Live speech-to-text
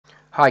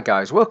Hi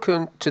guys,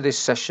 welcome to this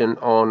session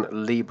on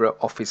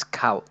LibreOffice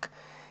Calc.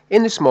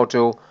 In this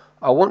module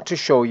I want to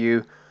show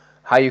you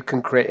how you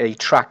can create a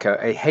tracker,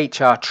 a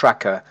HR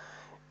tracker,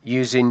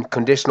 using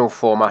conditional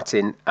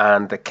formatting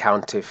and the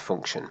Countif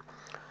function.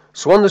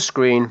 So on the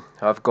screen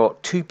I've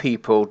got two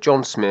people,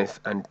 John Smith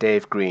and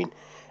Dave Green,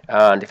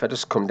 and if I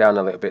just come down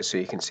a little bit so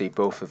you can see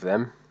both of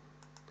them,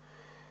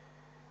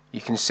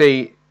 you can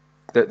see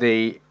that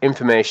the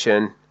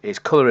information is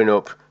colouring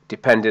up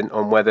dependent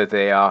on whether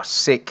they are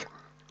sick,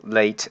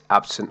 late,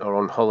 absent or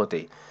on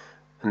holiday,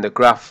 and the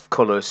graph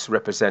colours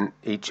represent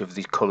each of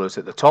the colours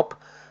at the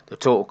top. The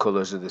total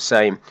colours are the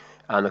same,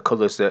 and the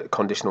colours that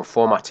conditional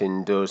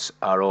formatting does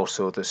are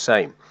also the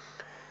same.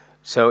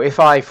 So if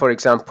I, for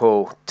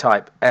example,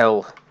 type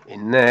L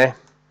in there,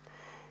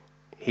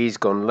 he's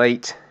gone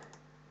late,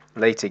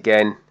 late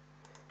again,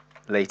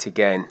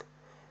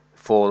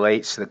 4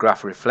 late, so the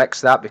graph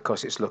reflects that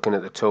because it's looking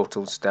at the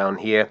totals down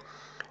here.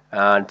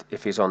 And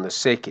if he's on the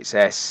sick, it's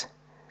S,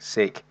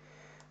 sick,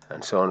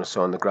 and so on and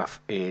so on. The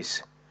graph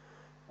is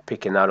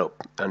picking that up.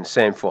 And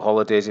same for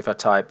holidays. If I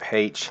type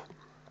H,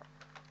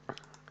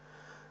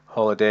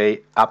 holiday,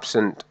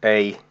 absent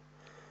A,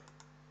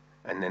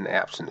 and then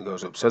absent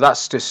goes up. So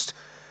that's just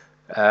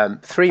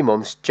 3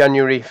 months,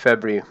 January,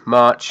 February,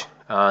 March,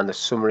 and the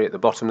summary at the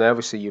bottom there.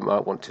 Obviously you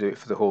might want to do it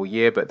for the whole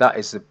year, but that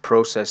is the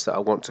process that I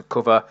want to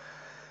cover.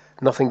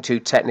 Nothing too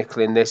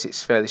technical in this,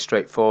 it's fairly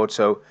straightforward.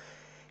 So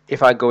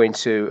if I go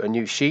into a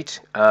new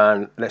sheet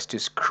and let's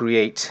just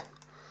create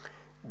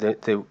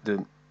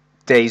the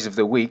days of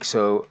the week,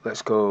 so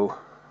let's go,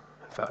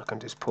 in fact I can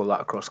just pull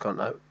that across, can't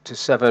I, to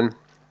 7,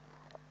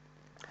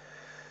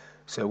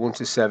 so 1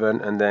 to 7,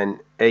 and then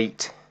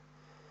 8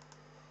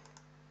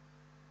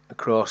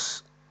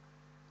 across,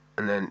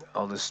 and then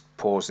I'll just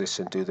pause this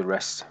and do the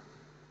rest.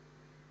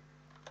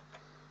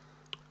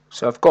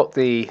 So I've got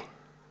the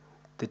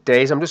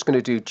days. I'm just going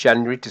to do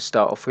January to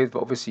start off with,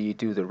 but obviously you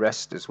do the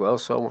rest as well.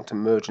 So I want to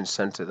merge and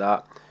center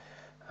that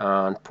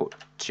and put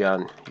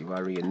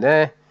January in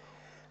there,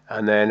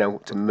 and then I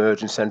want to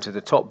merge and center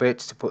the top bit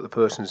to put the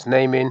person's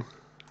name in,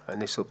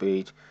 and this will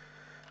be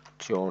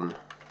John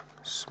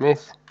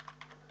Smith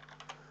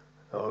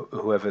or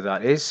whoever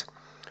that is.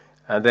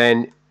 And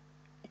then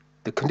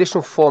the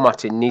conditional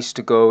formatting needs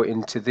to go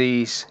into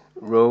these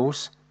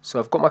rows. So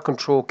I've got my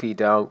control key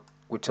down,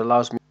 which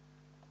allows me.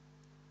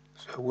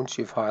 So once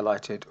you've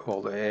highlighted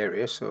all the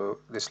areas, so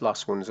this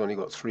last one's only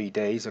got 3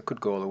 days, I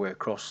could go all the way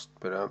across,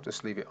 but I'll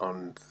just leave it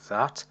on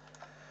that.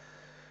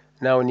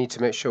 Now we need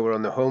to make sure we're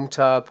on the Home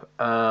tab,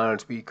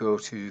 and we go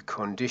to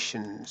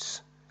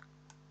Conditions.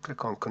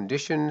 Click on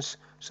Conditions.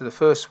 So the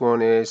first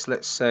one is,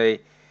 let's say,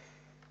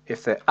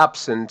 if they're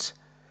absent,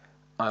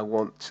 I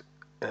want,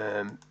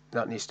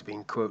 that needs to be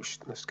in quotes.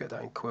 Let's get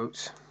that in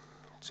quotes.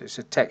 So it's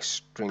a text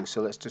string,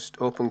 so let's just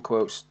open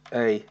quotes,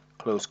 A,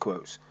 close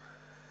quotes.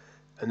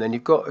 And then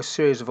you've got a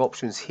series of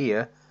options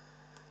here.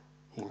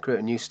 You can create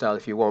a new style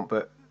if you want,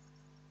 but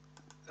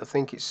I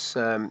think it's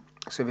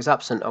so if it's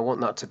absent, I want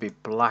that to be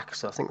black,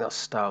 so I think that's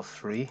style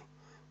 3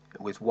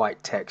 with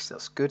white text.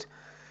 That's good.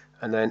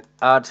 And then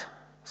add,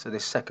 so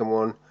this second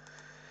one,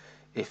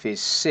 if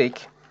it's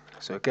sick,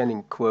 so again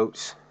in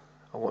quotes,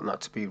 I want that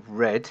to be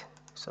red,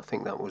 so I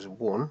think that was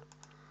 1.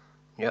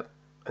 Yep.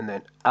 And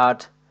then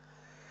add,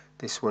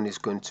 this one is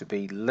going to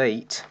be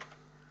late,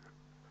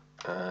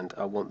 and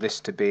I want this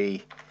to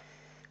be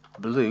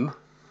blue,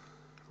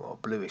 or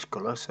bluish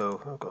colour,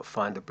 so I've got to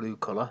find a blue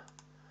colour.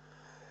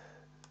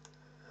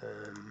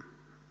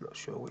 Not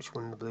sure which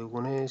one the blue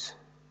one is.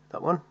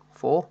 That one,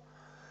 4.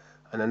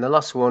 And then the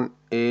last one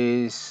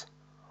is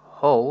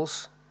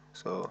holes,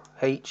 so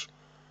H,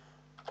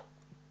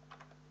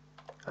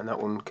 and that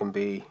one can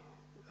be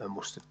a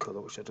mustard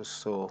colour, which I just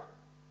saw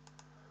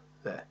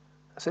there.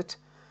 That's it.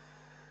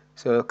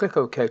 So click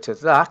OK to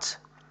that,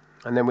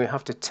 and then we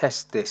have to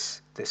test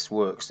this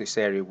works, this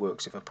area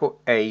works. If I put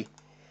A,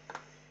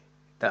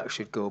 that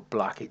should go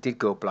black. It did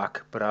go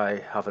black, but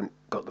I haven't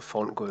got the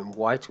font going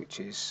white,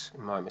 which is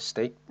my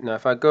mistake. Now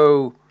if I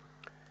go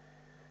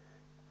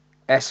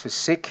S for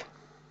sick,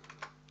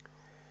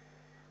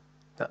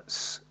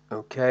 that's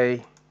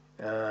okay,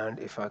 and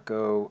if I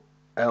go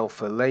L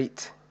for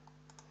late,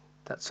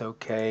 that's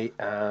okay,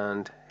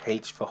 and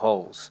H for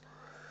holes,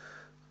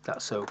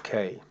 that's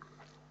okay.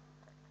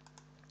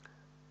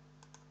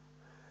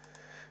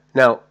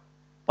 Now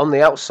on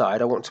the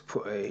outside I want to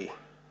put a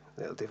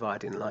little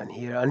dividing line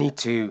here. I need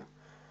to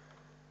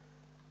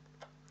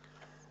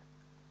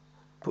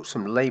put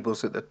some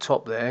labels at the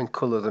top there and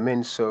colour them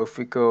in. So if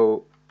we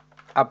go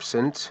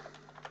absent,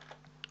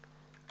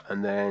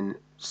 and then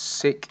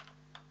sick,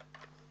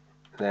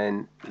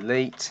 then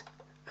late,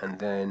 and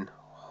then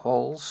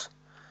holes,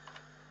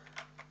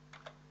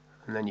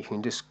 and then you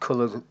can just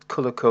color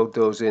code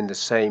those in the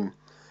same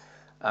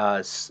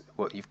as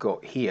what you've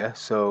got here.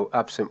 So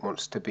absent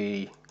wants to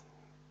be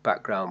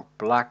background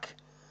black,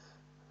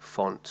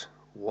 font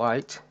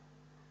white,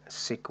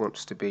 sick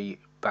wants to be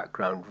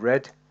background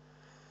red,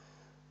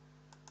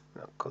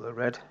 that colour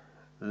red,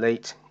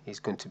 late is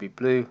going to be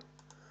blue.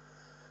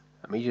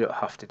 I mean, you don't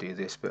have to do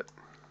this, but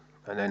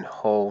and then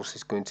holes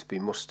is going to be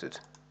mustard,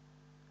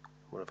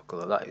 whatever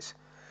colour that is.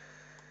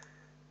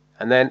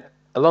 And then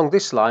along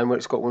this line where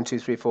it's got 1, 2,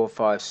 3, 4,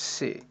 5,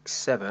 6,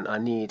 7, I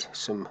need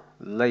some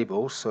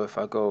labels. So if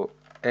I go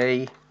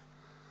A,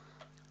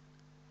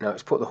 now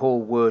it's put the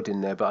whole word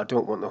in there, but I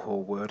don't want the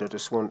whole word, I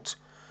just want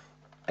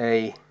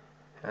A,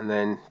 and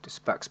then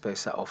just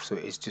backspace that off so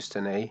it is just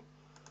an A.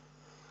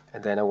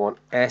 And then I want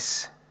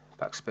S,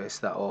 backspace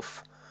that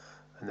off,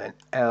 and then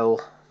L,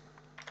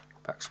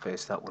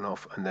 backspace that one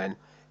off, and then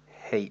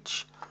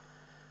H,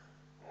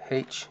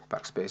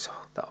 backspace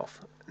that off.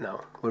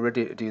 Now we're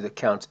ready to do the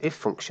Countif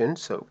function,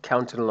 so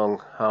counting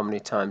along how many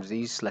times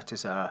these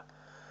letters are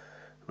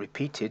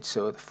repeated.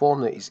 So the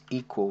formula is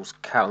equals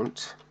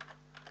count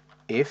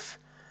if,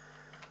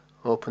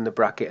 open the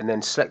bracket, and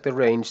then select the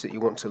range that you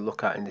want to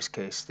look at, in this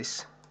case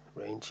this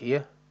range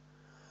here.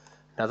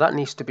 Now that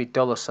needs to be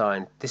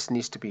 $sign. This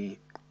needs to be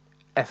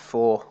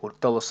F4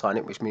 or $sign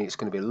it, which means it's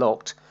going to be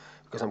locked,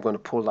 because I'm going to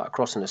pull that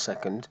across in a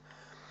second.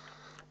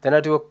 Then I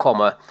do a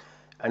comma,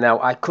 and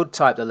now I could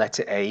type the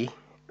letter A,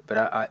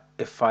 but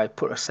if I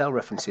put a cell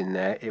reference in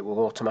there, it will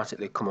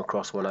automatically come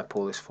across when I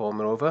pull this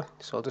formula over.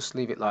 So I'll just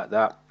leave it like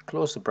that,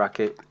 close the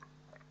bracket,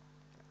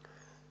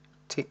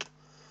 tick,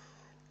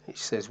 it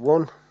says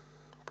 1,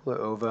 pull it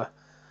over,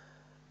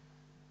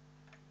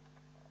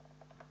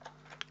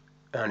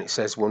 and it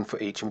says 1 for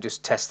each, and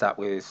just test that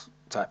with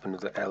typing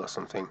another L or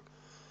something,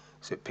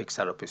 so it picks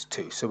that up as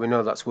 2. So we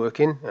know that's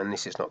working, and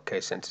this is not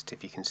case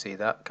sensitive, you can see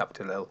that,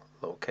 capital L,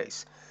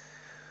 lowercase.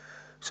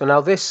 So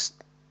now this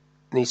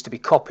needs to be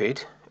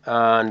copied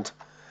and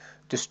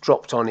just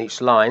dropped on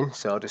each line,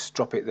 so I'll just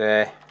drop it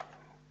there,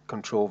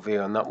 Control V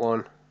on that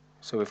one,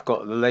 so we've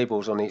got the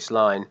labels on each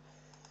line,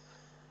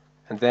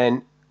 and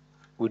then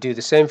we do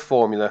the same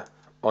formula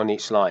on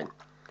each line.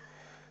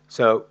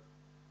 So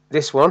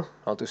this one,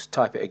 I'll just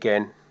type it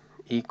again,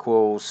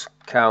 equals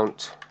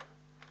count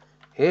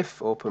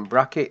if, open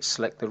bracket,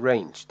 select the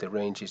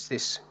range is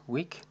this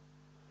week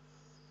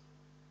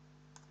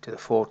to the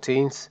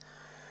 14th,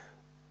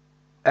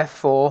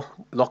 F4,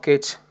 lock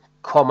it,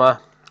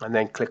 comma, and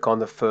then click on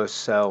the first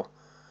cell,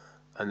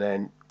 and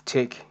then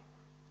tick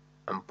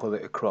and pull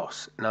it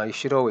across. Now you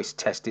should always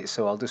test it,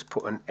 so I'll just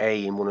put an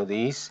A in one of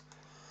these.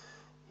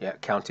 Yeah,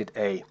 counted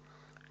A.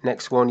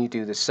 Next one you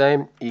do the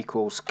same,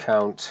 equals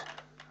count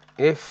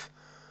if,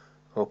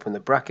 open the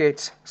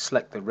bracket,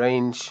 select the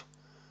range,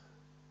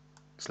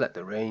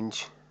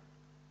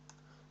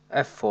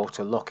 F4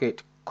 to lock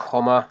it,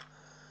 comma,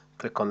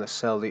 click on the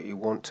cell that you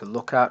want to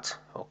look at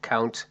or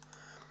count,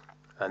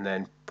 and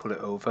then pull it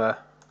over.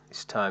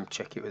 This time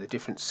check it with a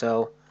different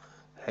cell,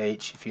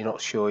 H. If you're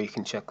not sure, you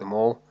can check them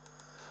all.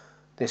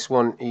 This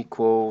one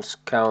equals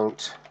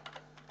count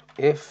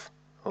if,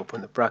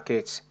 open the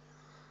bracket,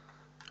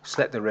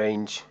 select the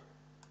range,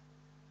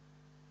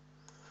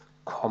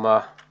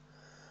 comma,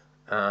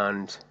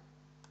 and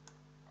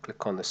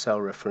click on the cell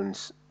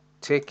reference,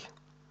 tick,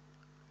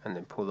 and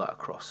then pull that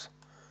across.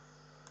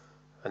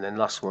 And then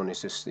last one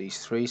is just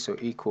these three, so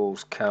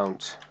equals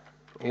count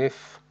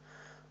if,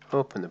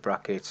 open the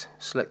bracket,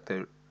 select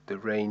the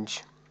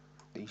range,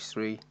 these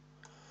three,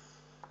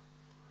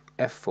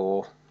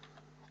 F4,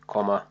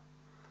 comma,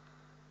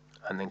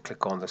 and then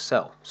click on the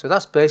cell. So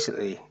that's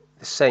basically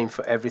the same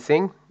for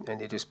everything, and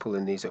you're just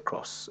pulling these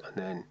across. And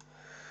then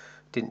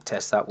didn't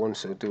test that one,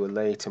 so we'll do a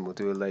late, and we'll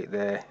do a late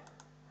there,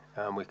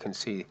 and we can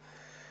see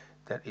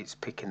that it's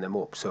picking them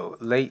up. So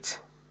late,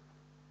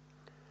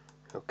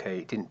 okay,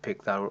 it didn't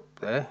pick that up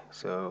there,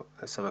 so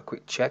let's have a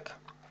quick check.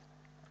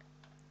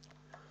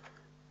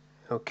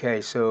 Okay,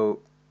 so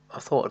I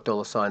thought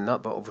I'd $sign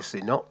that, but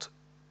obviously not.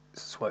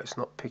 That's why it's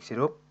not picked it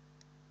up.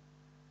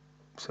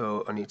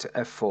 So I need to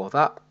F4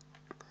 that.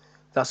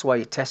 That's why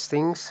you test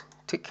things.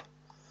 Tick,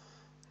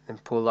 then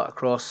pull that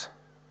across,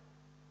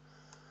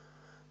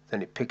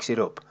 then it picks it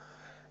up.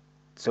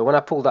 So when I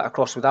pull that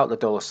across without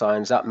the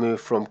 $signs, that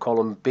moved from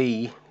column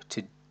B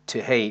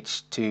to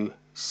H to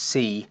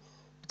C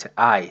to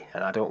I,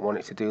 and I don't want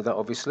it to do that,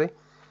 obviously.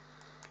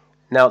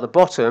 Now at the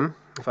bottom,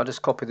 if I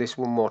just copy this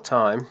one more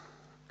time,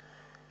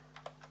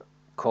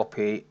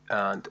 copy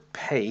and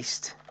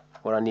paste,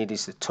 what I need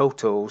is the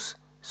totals.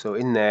 So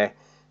in there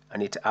I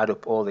need to add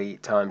up all the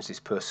times this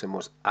person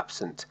was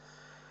absent.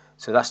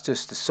 So that's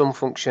just the sum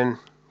function,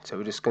 so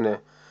we're just going to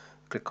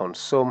click on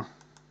sum,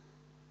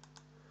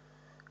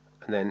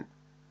 and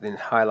then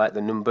highlight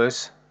the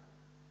numbers,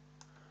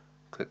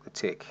 click the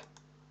tick,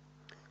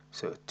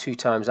 so 2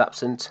 times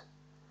absent,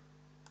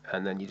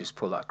 and then you just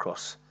pull that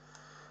across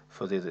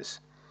for the others.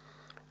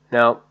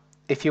 Now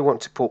if you want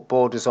to put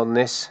borders on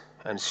this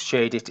and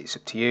shade it, it's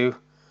up to you.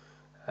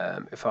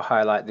 If I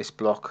highlight this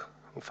block,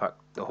 in fact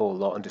the whole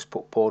lot, and just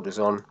put borders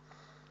on,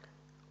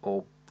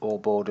 all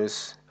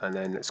borders, and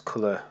then let's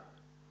colour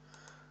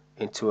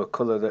into a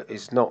colour that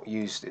is not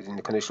used in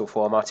the conditional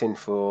formatting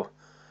for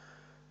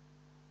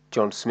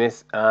John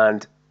Smith.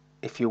 And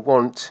if you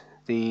want,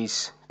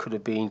 these could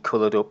have been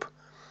coloured up,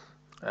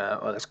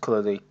 or let's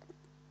colour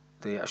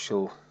the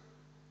actual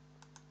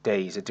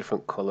days a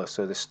different colour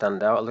so they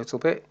stand out a little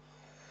bit,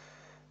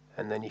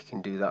 and then you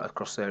can do that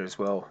across there as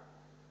well.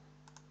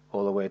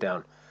 all the way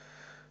down.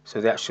 So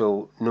the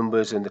actual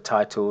numbers and the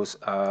titles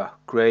are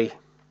grey,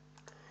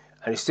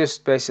 and it's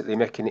just basically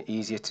making it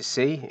easier to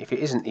see. If it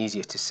isn't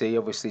easier to see,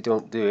 obviously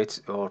don't do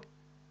it, or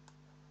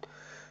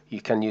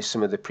you can use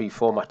some of the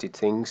pre-formatted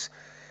things,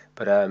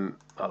 but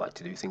I like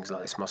to do things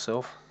like this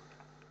myself.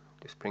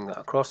 Just bring that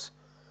across,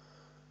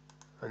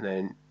 and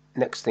then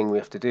next thing we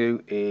have to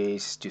do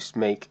is just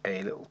make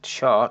a little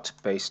chart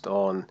based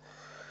on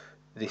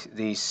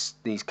these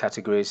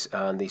categories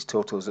and these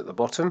totals at the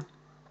bottom.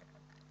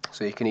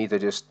 So you can either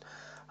just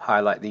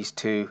highlight these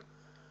two,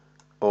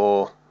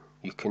 or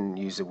you can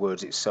use the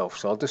words itself.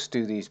 So I'll just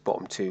do these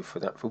bottom two for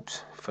that.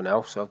 Oops, for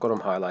now. So I've got them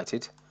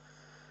highlighted,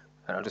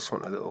 and I just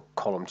want a little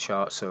column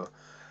chart. So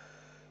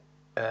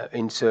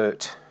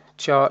insert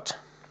chart.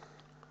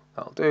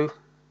 That'll do.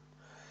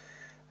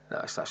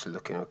 That's actually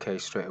looking okay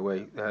straight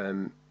away.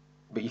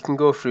 But you can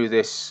go through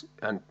this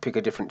and pick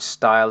a different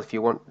style if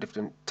you want,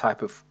 different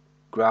type of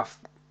graph.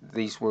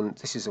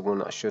 This is the one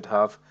that I should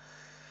have.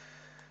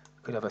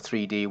 Could have a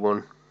 3D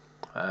one.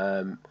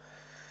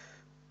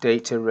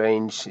 Data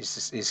range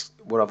is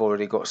what I've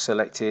already got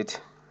selected.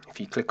 If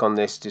you click on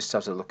this, just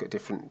has a look at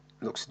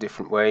looks a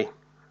different way.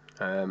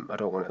 I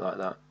don't want it like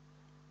that.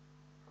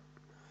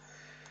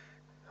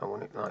 I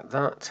want it like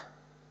that.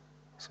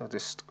 So I'll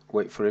just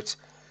wait for it.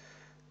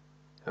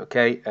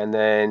 Okay, and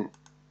then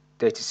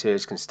data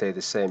series can stay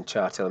the same.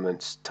 Chart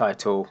elements,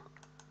 title.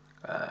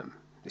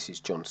 This is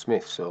John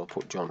Smith, so I'll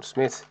put John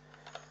Smith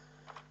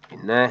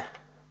in there.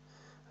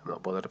 I'm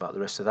not bothered about the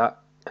rest of that,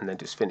 and then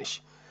just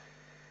finish.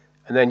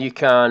 And then you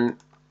can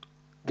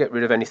get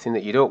rid of anything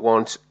that you don't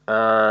want,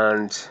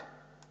 and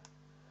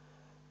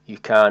you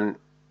can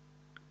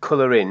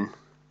colour in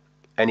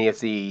any of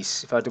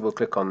these. If I double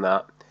click on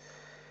that,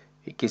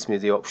 it gives me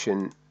the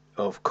option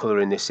of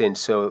colouring this in.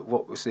 So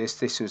what was this?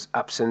 This was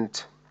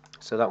absent,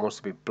 so that wants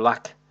to be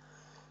black.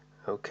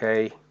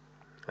 Okay,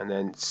 and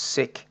then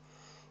sick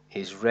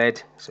is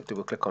red, so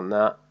double click on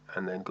that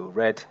and then go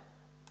red.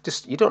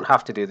 Just, you don't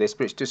have to do this,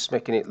 but it's just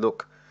making it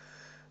look.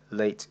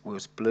 Late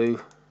was blue.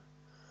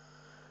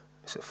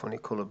 It's a funny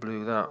colour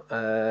blue,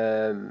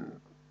 that.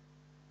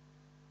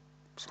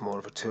 It's more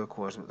of a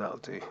turquoise, but that'll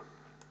do.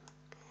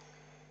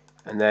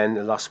 And then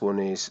the last one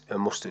is a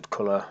mustard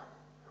colour,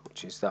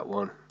 which is that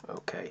one.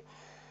 Okay.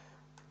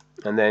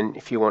 And then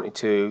if you wanted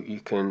to, you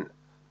can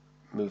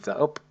move that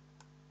up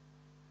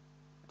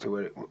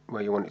to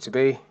where you want it to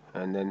be,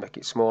 and then make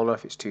it smaller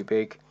if it's too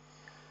big,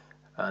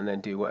 and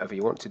then do whatever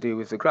you want to do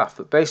with the graph.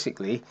 But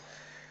basically,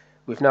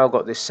 we've now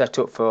got this set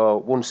up for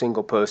one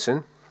single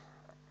person.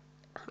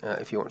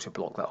 If you want to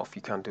block that off,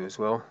 you can do as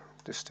well,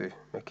 just to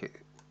make it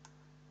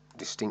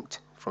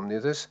distinct from the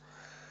others.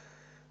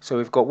 So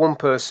we've got one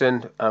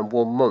person and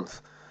 1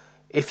 month.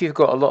 If you've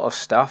got a lot of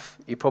staff,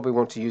 you probably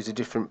want to use a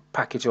different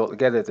package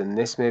altogether than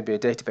this, maybe a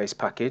database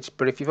package.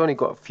 But if you've only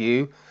got a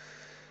few,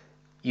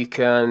 you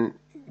can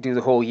do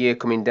the whole year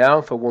coming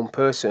down for one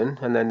person,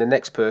 and then the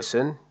next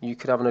person you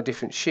could have on a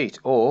different sheet.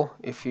 Or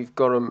if you've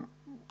got them,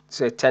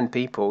 say 10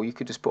 people, you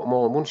could just put them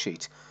all on one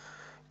sheet,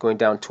 going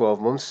down 12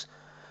 months.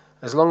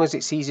 As long as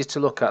it's easy to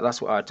look at,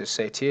 that's what I'd just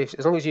say to you.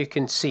 As long as you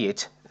can see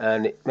it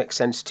and it makes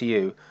sense to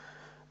you,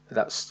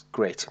 that's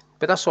great.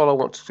 But that's all I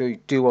want to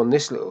do on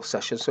this little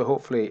session, so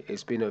hopefully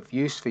it's been of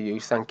use for you.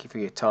 Thank you for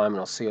your time, and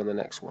I'll see you on the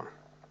next one.